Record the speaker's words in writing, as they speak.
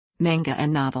Manga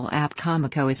and novel app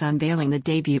Comico is unveiling the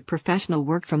debut professional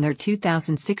work from their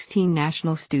 2016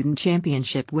 National Student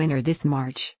Championship winner this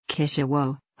March. Kisha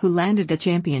Wo, who landed the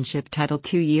championship title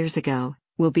 2 years ago,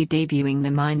 will be debuting the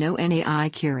My No Nai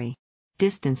Curie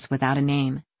Distance Without a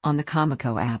Name on the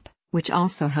Comico app, which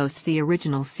also hosts the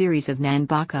original series of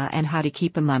Nanbaka and How to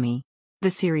Keep a Mummy.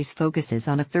 The series focuses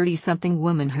on a 30-something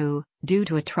woman who, due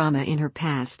to a trauma in her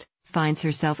past, finds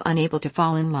herself unable to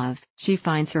fall in love. She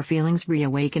finds her feelings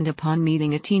reawakened upon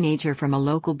meeting a teenager from a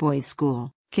local boys'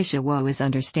 school. Kisha Wo is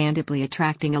understandably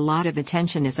attracting a lot of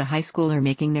attention as a high schooler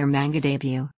making their manga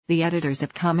debut. The editors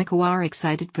of Comico are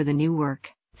excited for the new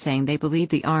work, saying they believe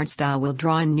the art style will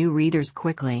draw in new readers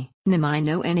quickly. My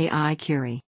No Nai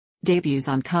Curie debuts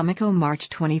on Comico March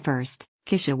 21.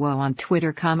 Kisha Wo on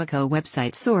Twitter. Comico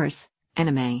website source,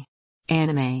 Anime.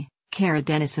 Kara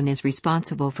Dennison is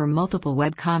responsible for multiple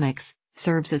webcomics,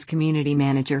 serves as community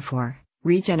manager for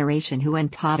Regeneration Who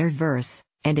and Potterverse,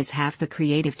 and is half the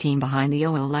creative team behind the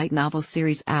OL light novel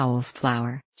series Owl's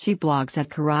Flower. She blogs at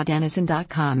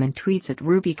karadennison.com and tweets at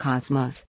RubyCosmos.